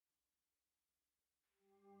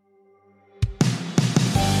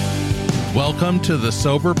Welcome to the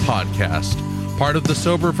Sober Podcast, part of the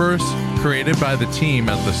Soberverse, created by the team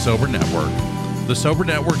at the Sober Network. The Sober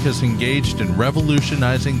Network is engaged in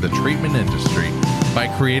revolutionizing the treatment industry by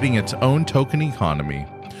creating its own token economy.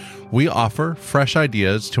 We offer fresh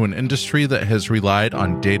ideas to an industry that has relied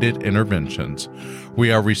on dated interventions.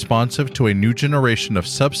 We are responsive to a new generation of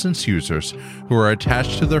substance users who are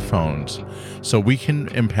attached to their phones, so we can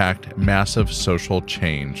impact massive social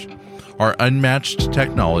change. Our unmatched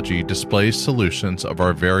technology displays solutions of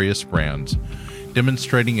our various brands,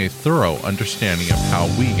 demonstrating a thorough understanding of how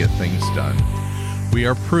we get things done. We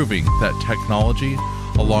are proving that technology,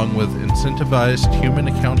 along with incentivized human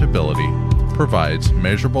accountability, provides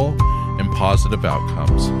measurable and positive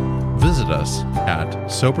outcomes. Visit us at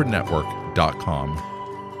sobernetwork.com.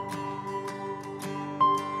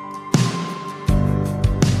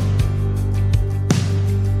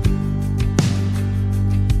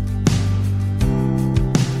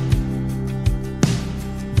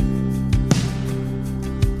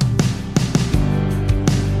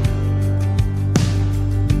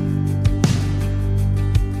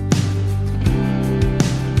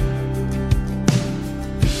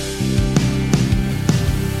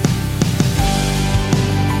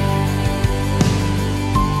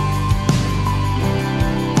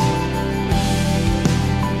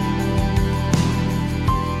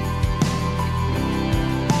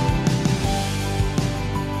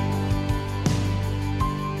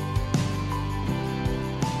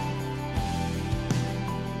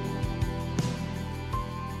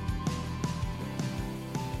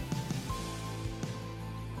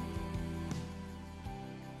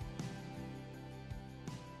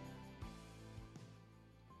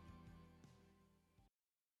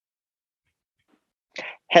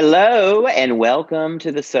 Hello and welcome to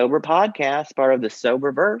the Sober Podcast, part of the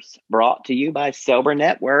Soberverse, brought to you by Sober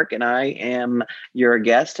Network. And I am your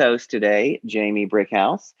guest host today, Jamie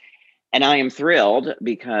Brickhouse. And I am thrilled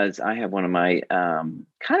because I have one of my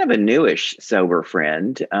kind of a newish sober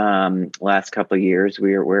friend. Last couple of years,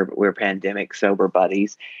 we're pandemic sober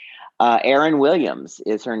buddies. Erin Williams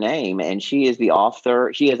is her name, and she is the author.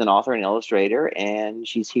 She is an author and illustrator, and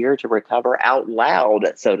she's here to recover out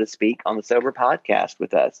loud, so to speak, on the Sober Podcast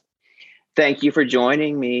with us. Thank you for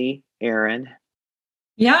joining me, Erin.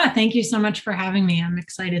 Yeah, thank you so much for having me. I'm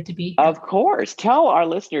excited to be here. Of course. Tell our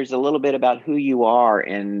listeners a little bit about who you are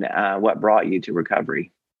and what brought you to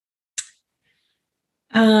recovery.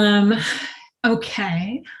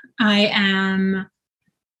 Okay.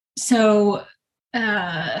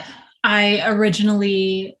 I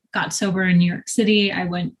originally got sober in New York City.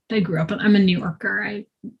 I'm a New Yorker. I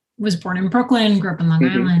was born in Brooklyn, grew up in Long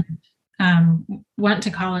Island, went to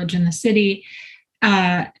college in the city,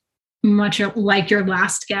 much like your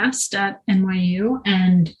last guest at NYU.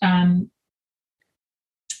 And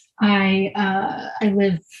I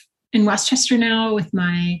live in Westchester now with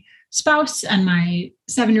my spouse and my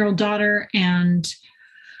 7-year-old daughter. And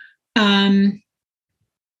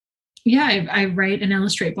I write and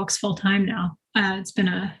illustrate books full time now. It's been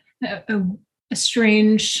a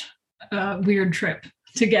strange, weird trip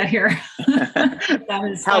to get here.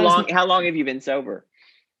 How long have you been sober?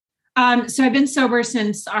 So I've been sober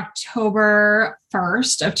since October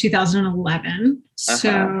 1st of 2011.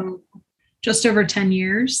 So just over 10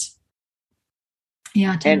 years.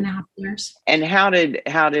 Yeah, 10 and a half years. And how did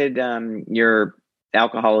your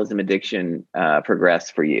alcoholism addiction progress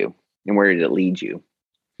for you? And where did it lead you?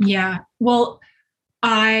 Yeah, well,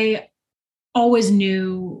 I always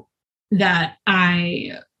knew that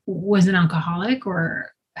I was an alcoholic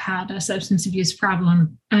or had a substance abuse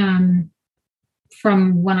problem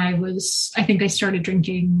from when I think I started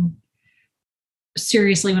drinking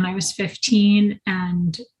seriously when I was 15,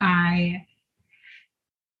 and I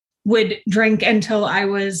would drink until I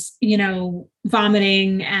was,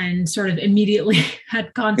 vomiting and sort of immediately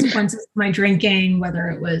had consequences of my drinking, whether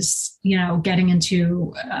it was, getting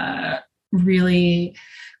into really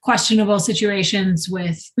questionable situations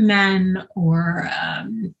with men or,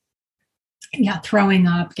 throwing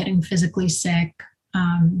up, getting physically sick,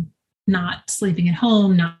 not sleeping at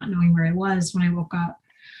home, not knowing where I was when I woke up.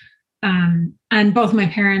 And both my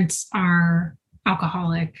parents are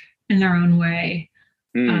alcoholic in their own way.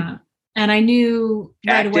 And I knew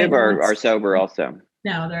right away. Active or are sober also?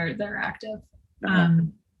 No, they're active.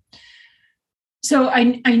 So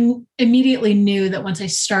I immediately knew that once I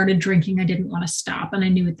started drinking, I didn't want to stop, and I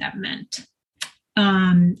knew what that meant.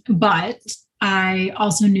 But I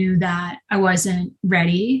also knew that I wasn't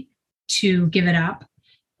ready to give it up.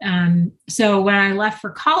 So when I left for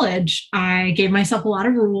college, I gave myself a lot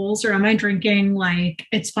of rules around my drinking. Like,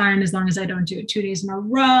 it's fine as long as I don't do it 2 days in a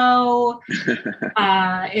row.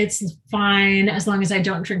 It's fine as long as I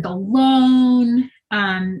don't drink alone.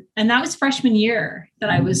 And that was freshman year that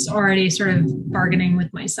I was already sort of bargaining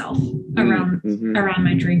with myself around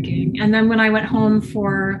my drinking. And then when I went home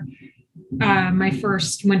for my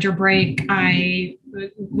first winter break, I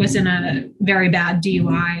was in a very bad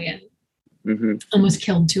DUI and almost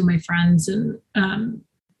killed 2 of my friends, and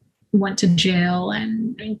went to jail.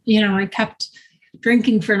 And, I kept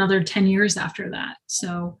drinking for another 10 years after that.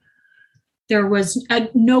 So there was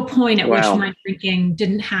at no point at which my drinking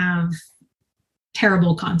didn't have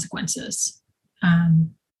terrible consequences.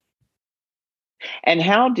 And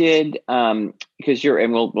how did, because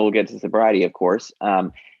and we'll get to sobriety, of course.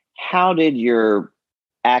 How did your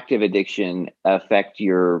active addiction affect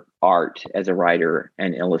your art as a writer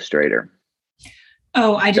and illustrator?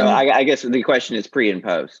 Oh, I didn't. So I guess the question is pre and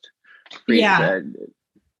post.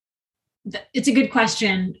 It's a good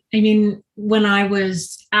question. I mean, when I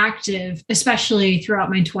was active, especially throughout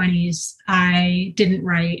my 20s, I didn't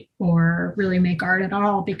write or really make art at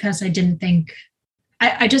all because I didn't think,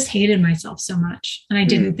 I just hated myself so much. And I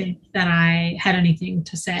didn't think that I had anything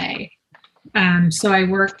to say. So I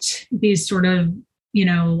worked these sort of,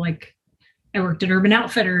 I worked at Urban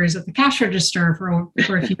Outfitters at the cash register for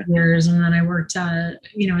a few years. And then I worked,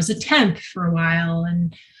 as a temp for a while.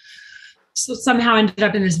 And so somehow ended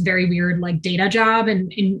up in this very weird, data job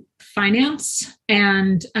in finance.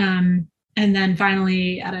 And then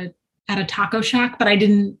finally at a taco shack, but I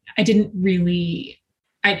didn't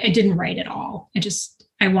write at all.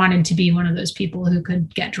 I wanted to be one of those people who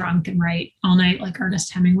could get drunk and write all night like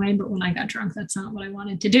Ernest Hemingway. But when I got drunk, that's not what I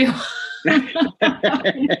wanted to do.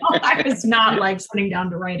 I was not sitting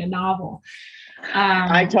down to write a novel.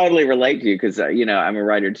 I totally relate to you because, I'm a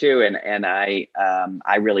writer too. And I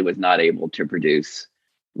really was not able to produce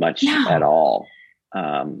much at all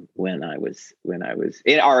when I was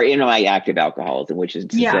in my active alcoholism, which is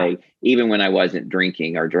to say, even when I wasn't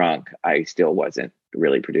drinking or drunk, I still wasn't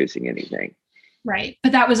really producing anything. Right.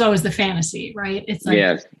 But that was always the fantasy, right? It's like,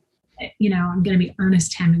 yes. I'm going to be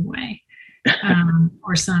Ernest Hemingway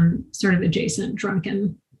or some sort of adjacent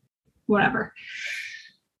drunken whatever.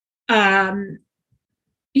 And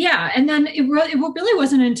then it really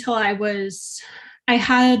wasn't until I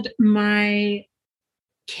had my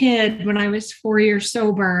kid when I was 4 years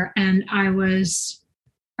sober and or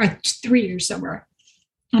 3 years sober.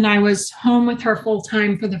 And I was home with her full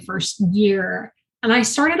time for the first year. And I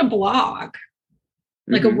started a blog,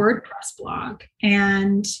 a WordPress blog.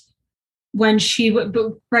 And when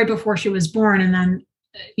right before she was born, and then,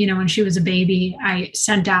 when she was a baby, I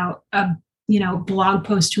sent out a blog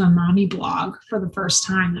post to a mommy blog for the first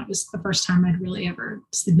time. That was the first time I'd really ever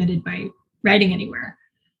submitted my writing anywhere.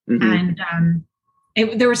 And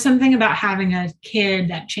there was something about having a kid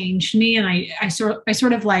that changed me. And I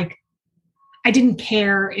sort of I didn't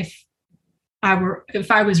care if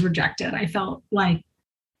I was rejected. I felt like,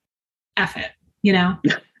 F it,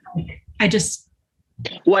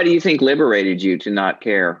 What do you think liberated you to not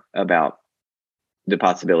care about the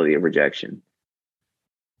possibility of rejection?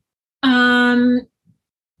 I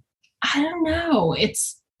don't know.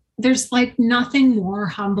 There's nothing more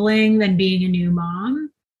humbling than being a new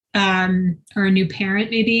mom, or a new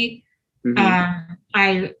parent, maybe.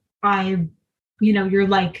 You're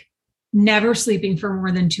never sleeping for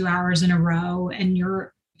more than 2 hours in a row, and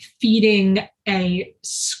you're feeding a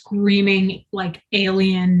screaming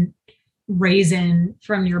alien raisin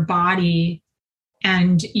from your body,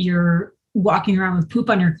 and you're walking around with poop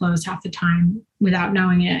on your clothes half the time without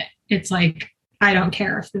knowing it. It's I don't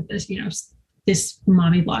care if this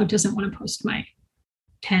mommy blog doesn't want to post my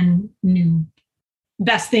 10 new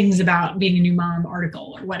best things about being a new mom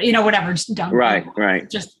article or whatever. Just dumb. Right.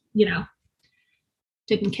 Just,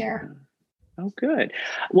 didn't care. Oh, good.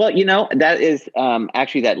 Well, that is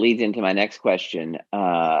actually that leads into my next question.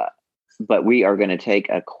 But we are going to take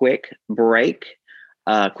a quick break,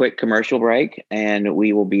 quick commercial break, and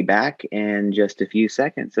we will be back in just a few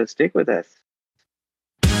seconds. So stick with us.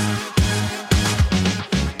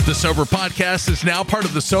 The Sober Podcast is now part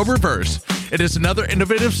of the Soberverse. It is another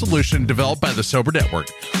innovative solution developed by the Sober Network.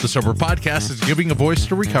 The Sober Podcast is giving a voice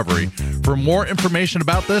to recovery. For more information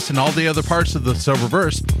about this and all the other parts of the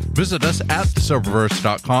Soberverse, visit us at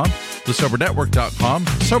thesoberverse.com, thesobernetwork.com,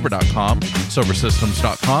 sober.com,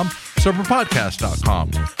 sobersystems.com, soberpodcast.com,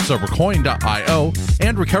 sobercoin.io,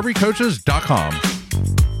 and recoverycoaches.com.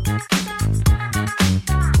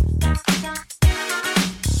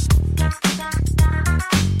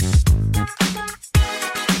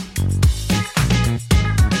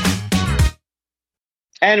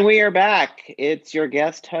 And we are back. It's your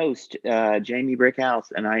guest host, Jamie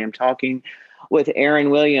Brickhouse, and I am talking with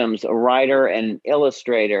Erin Williams, a writer and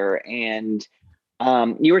illustrator. And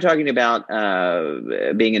you were talking about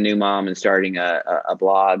being a new mom and starting a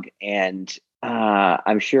blog. And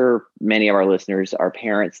I'm sure many of our listeners are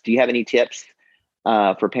parents. Do you have any tips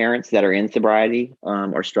for parents that are in sobriety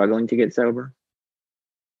or struggling to get sober?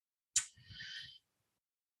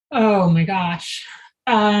 Oh my gosh.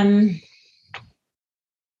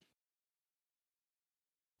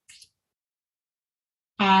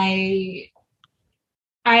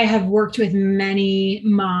 I have worked with many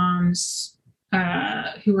moms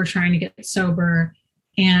who were trying to get sober,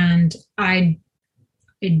 and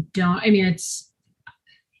it's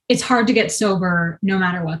hard to get sober no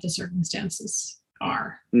matter what the circumstances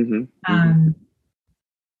are.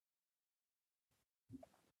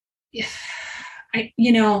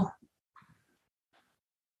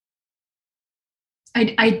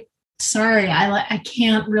 I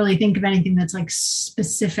can't really think of anything that's like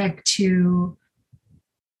specific to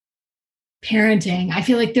parenting. I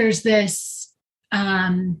feel like there's this,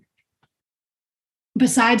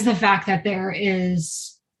 besides the fact that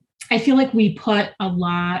I feel like we put a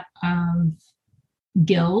lot of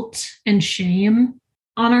guilt and shame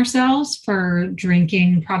on ourselves for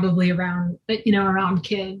drinking, probably around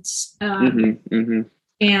kids.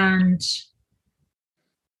 And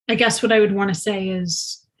I guess what I would want to say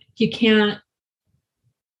is you can't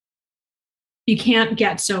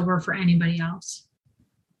get sober for anybody else.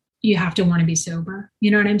 You have to want to be sober.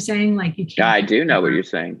 You know what I'm saying? Like you can't. I do know what you're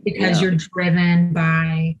saying. Because you're driven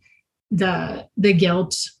by the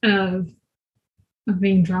guilt of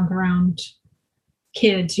being drunk around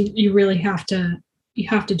kids. You really have to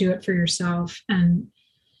do it for yourself. And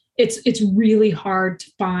it's really hard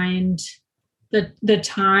to find the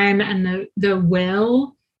time and the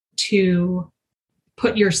will to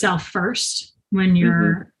put yourself first when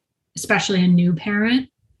you're especially a new parent.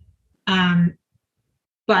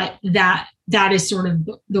 But that is sort of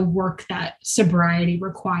the work that sobriety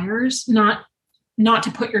requires, not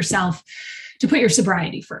to put your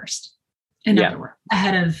sobriety first. In other words,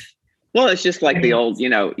 ahead of. Well, it's just like the old,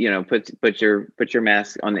 put your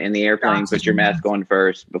mask on in the airplane, put your mask on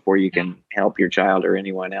first before you can help your child or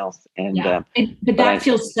anyone else. But that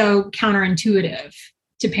feels so counterintuitive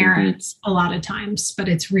to parents a lot of times, but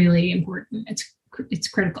it's really important. It's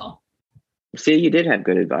critical. See, you did have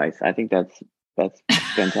good advice. I think that's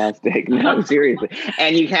fantastic. No, seriously.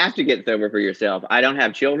 And you have to get sober for yourself. I don't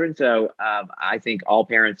have children, so I think all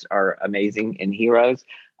parents are amazing and heroes.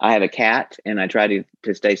 I have a cat, and I try to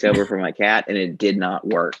stay sober for my cat, and it did not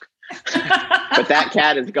work. But that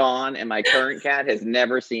cat is gone, and my current cat has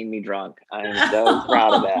never seen me drunk. I am so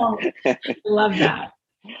proud of that. Love that.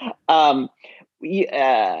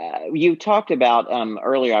 You talked about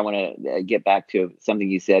earlier. I want to get back to something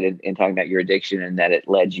you said in talking about your addiction, and that it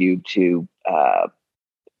led you to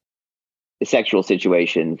sexual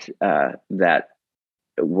situations that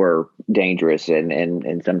were dangerous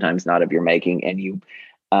and sometimes not of your making. And you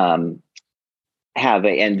and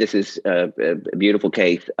this is a beautiful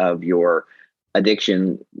case of your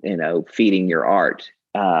addiction, feeding your art.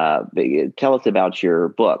 Tell us about your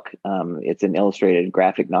book. It's an illustrated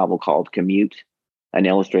graphic novel called Commute, an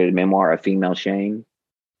illustrated memoir of female shame.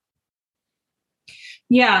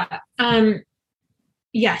 Yeah.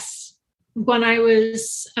 Yes. When I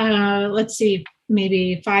was,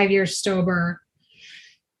 maybe 5 years sober,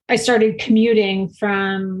 I started commuting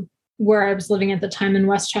from where I was living at the time in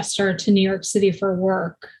Westchester to New York City for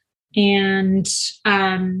work. And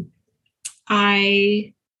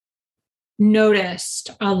I noticed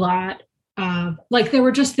a lot of, there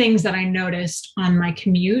were just things that I noticed on my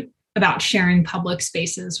commute about sharing public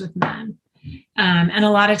spaces with men. And a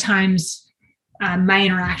lot of times my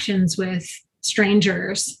interactions with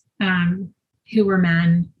strangers who were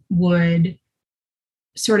men would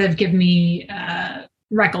sort of give me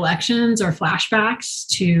recollections or flashbacks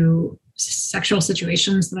to sexual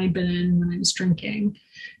situations that I'd been in when I was drinking.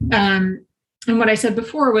 And what I said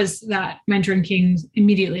before was that my drinking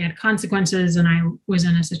immediately had consequences, and I was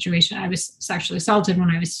in a situation, I was sexually assaulted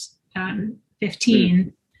when I was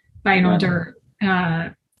 15 by an older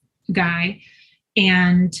guy.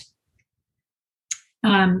 And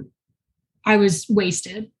I was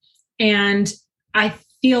wasted. And I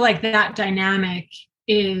feel like that dynamic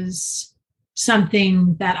is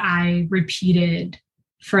something that I repeated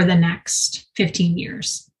for the next 15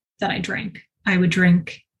 years that I drank. I would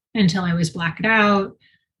drink until I was blacked out.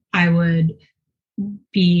 I would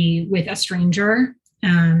be with a stranger,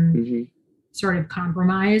 sort of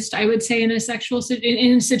compromised, I would say, in a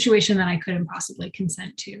situation that I couldn't possibly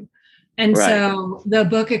consent to. And Right. so the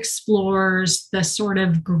book explores the sort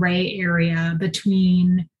of gray area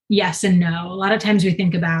between yes and no. A lot of times we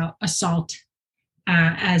think about assault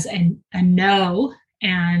as a no,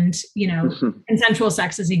 and consensual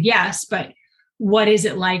sex is a yes, but what is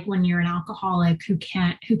it like when you're an alcoholic who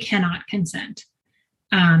cannot consent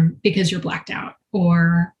because you're blacked out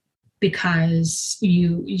or because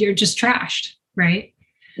you're just trashed, right?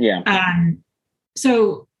 Yeah.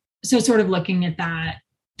 So sort of looking at that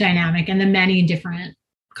dynamic and the many different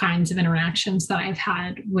kinds of interactions that I've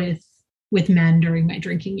had with men during my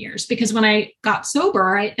drinking years. Because when I got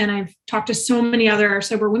sober, and I've talked to so many other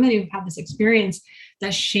sober women who've had this experience,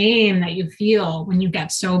 the shame that you feel when you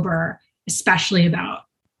get sober, especially about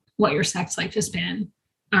what your sex life has been,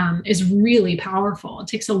 is really powerful. It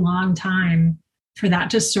takes a long time for that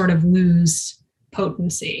to sort of lose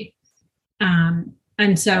potency.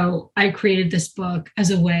 And so I created this book as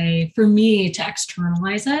a way for me to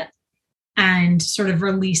externalize it and sort of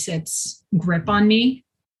release its grip on me,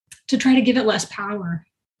 to try to give it less power,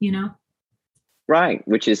 Right.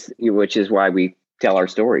 Which is why we tell our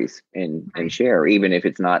stories and share, even if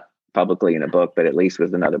it's not publicly in a book, but at least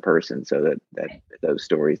with another person, so that those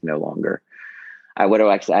stories no longer. I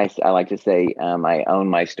like to say, I own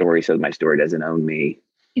my story, so my story doesn't own me.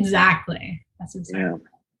 Exactly. That's exactly. Yeah.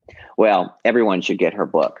 Well, everyone should get her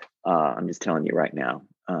book. I'm just telling you right now.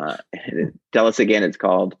 Tell us again. It's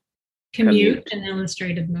called Commute, an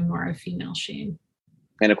illustrated memoir of female shame.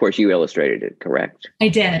 And of course, you illustrated it, correct? I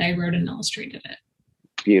did. I wrote and illustrated it.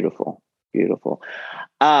 Beautiful, beautiful.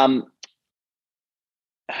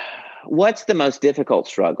 What's the most difficult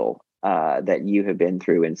struggle that you have been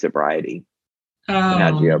through in sobriety? And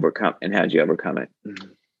how did you overcome it?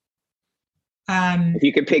 If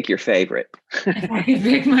you could pick your favorite. If I could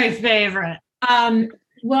pick my favorite.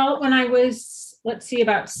 Well, when I was,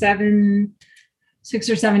 about 6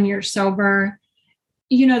 or 7 years sober,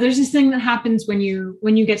 there's this thing that happens when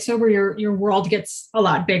you get sober, your world gets a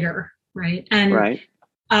lot bigger, right? And right.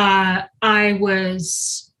 I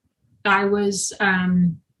was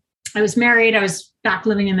married. I was back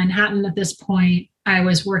living in Manhattan at this point. I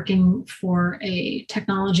was working for a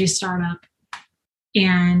technology startup,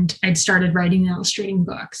 and I'd started writing and illustrating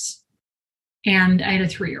books, and I had a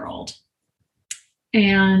 3-year-old,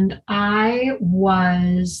 and I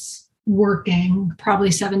was working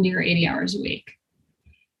probably 70 or 80 hours a week.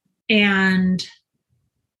 And,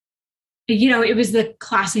 it was the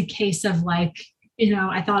classic case of I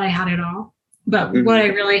thought I had it all, but what I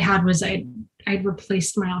really had was I'd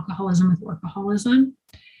replaced my alcoholism with workaholism.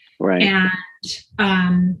 Right.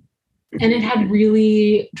 And it had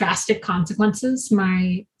really drastic consequences.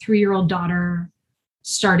 My 3-year-old daughter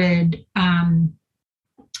started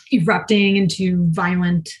erupting into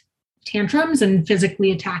violent tantrums and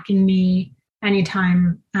physically attacking me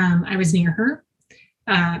anytime I was near her.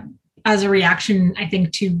 As a reaction, I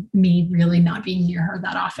think, to me really not being near her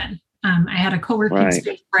that often. I had a co-working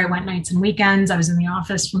space where I went nights and weekends. I was in the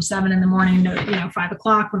office from 7 a.m. to 5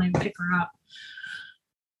 o'clock when I would pick her up.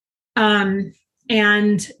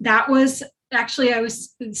 And that was actually, I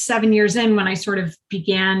was 7 years in when I sort of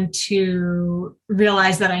began to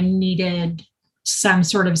realize that I needed some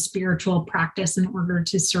sort of spiritual practice in order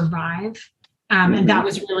to survive. And that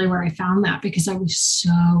was really where I found that, because I was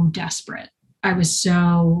so desperate. I was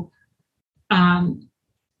so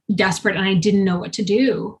desperate, and I didn't know what to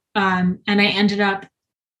do. And I ended up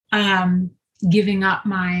giving up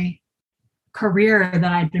my career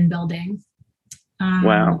that I'd been building.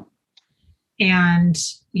 Wow. And,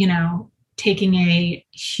 taking a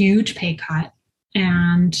huge pay cut,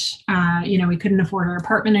 and, we couldn't afford our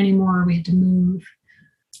apartment anymore. We had to move.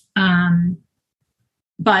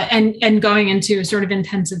 But going into sort of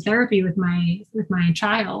intensive therapy with my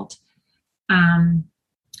child. And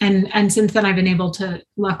since then I've been able to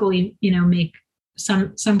luckily, make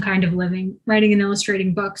some kind of living writing and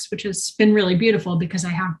illustrating books, which has been really beautiful because I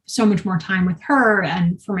have so much more time with her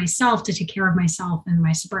and for myself to take care of myself and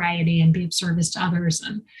my sobriety and be of service to others.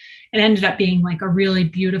 And it ended up being a really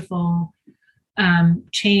beautiful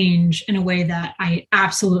change in a way that I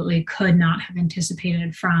absolutely could not have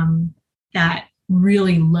anticipated from that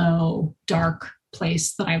really low, dark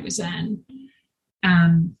place that I was in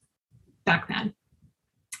back then.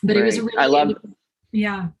 But it was a really, I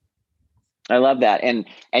love that. And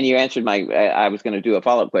you answered I was going to do a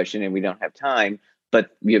follow-up question, and we don't have time, but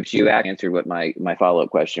you answered what my follow-up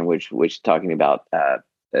question, which talking about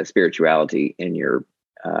spirituality in your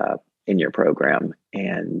program.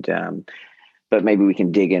 And, but maybe we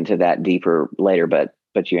can dig into that deeper later, but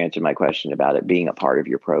you answered my question about it being a part of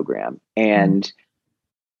your program. And,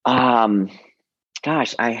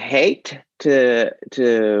 Gosh, I hate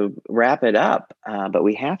to wrap it up, but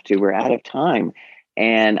we have to. We're out of time.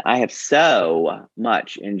 And I have so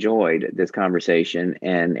much enjoyed this conversation.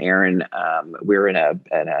 And Erin, we're in a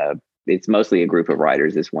it's mostly a group of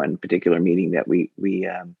writers. This one particular meeting that we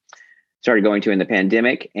started going to in the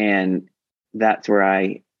pandemic, and that's where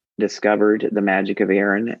I discovered the magic of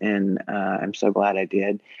Erin. And I'm so glad I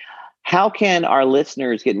did. How can our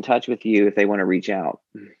listeners get in touch with you if they want to reach out?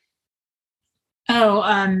 Oh,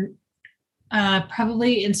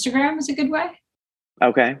 probably Instagram is a good way.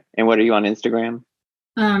 Okay. And what are you on Instagram?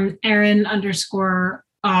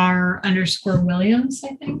 Erin_R_Williams,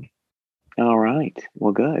 I think. All right.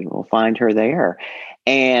 Well, good. We'll find her there.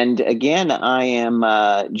 And again, I am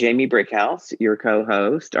Jamie Brickhouse, your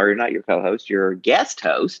co-host, or not your co-host, your guest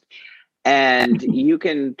host. And you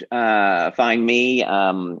can find me.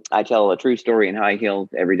 I tell a true story in high heels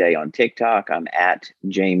every day on TikTok. I'm at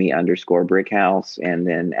Jamie_Brickhouse, and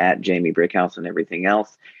then at Jamie Brickhouse and everything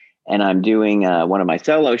else. And I'm doing one of my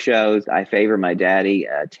solo shows, I Favor My Daddy,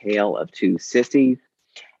 A Tale of Two Sissies,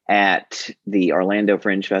 at the Orlando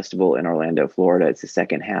Fringe Festival in Orlando, Florida. It's the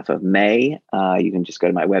second half of May. You can just go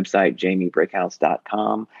to my website,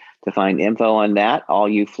 jamiebrickhouse.com, to find info on that, all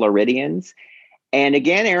you Floridians. And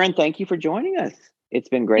again, Erin, thank you for joining us. It's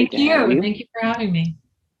been great to have you. Thank you for having me.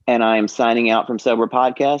 And I am signing out from Sober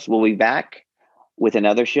Podcast. We'll be back with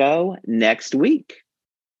another show next week.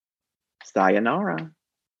 Sayonara.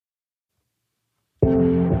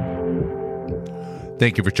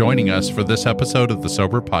 Thank you for joining us for this episode of the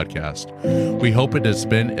Sober Podcast. We hope it has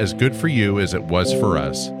been as good for you as it was for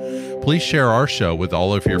us. Please share our show with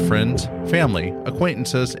all of your friends, family,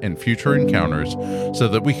 acquaintances, and future encounters so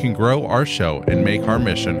that we can grow our show and make our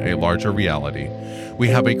mission a larger reality. We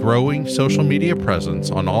have a growing social media presence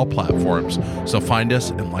on all platforms, so find us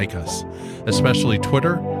and like us, especially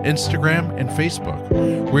Twitter, Instagram, and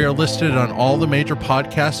Facebook. We are listed on all the major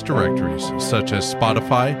podcast directories, such as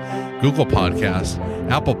Spotify, Google Podcasts,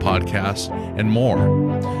 Apple Podcasts, and more.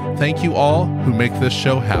 Thank you all who make this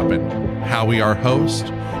show happen. Howie, our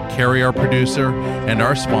host, Carrie, our producer, and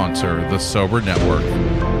our sponsor, the Sober Network.